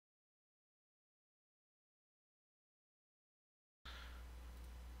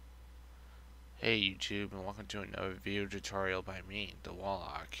Hey YouTube, and welcome to another video tutorial by me, the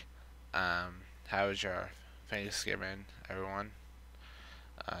Warlock. How was your Thanksgiving, everyone?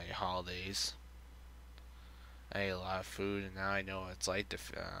 Your holidays? I ate a lot of food, and now I know what it's like to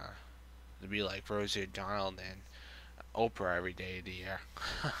be like Rosie O'Donnell and Oprah every day of the year.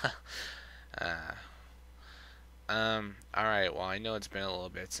 uh, Alright, well, I know it's been a little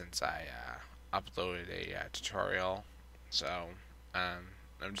bit since I uploaded a tutorial, so um,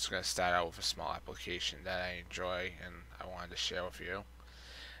 I'm just going to start out with a small application that I enjoy and I wanted to share with you.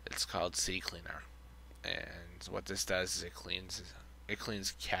 It's called CCleaner, and what this does is it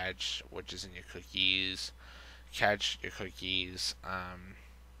cleans cache, which is in your cookies, cache your cookies,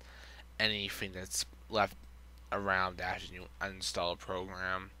 anything that's left around after you uninstall a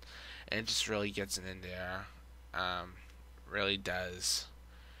program, and it just really gets it in there. Um, really does.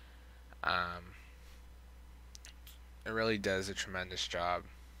 Um, it really does a tremendous job.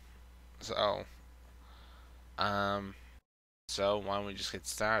 So, um, why don't we just get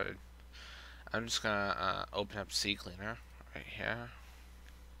started? I'm just gonna open up CCleaner right here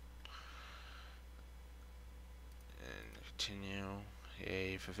and continue.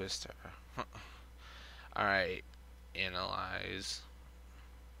 Yay for Vista. Alright, analyze.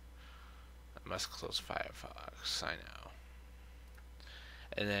 I must close Firefox, I know.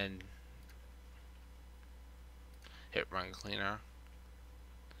 And then hit run cleaner.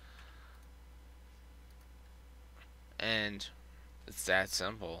 And it's that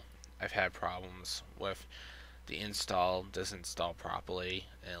simple. I've had problems with the install doesn't install properly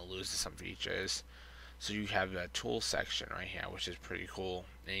and it loses some features. So you have a tool section right here, which is pretty cool.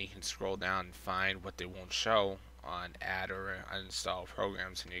 And you can scroll down and find what they won't show on add or uninstall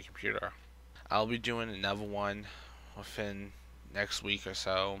programs in your computer. I'll be doing another one within next week or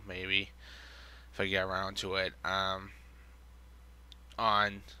so, maybe, if I get around to it, on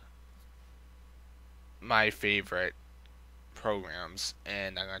my favorite programs,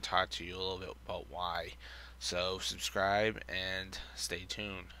 and I'm going to talk to you a little bit about why. So, subscribe and stay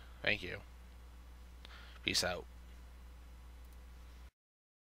tuned. Thank you. Peace out.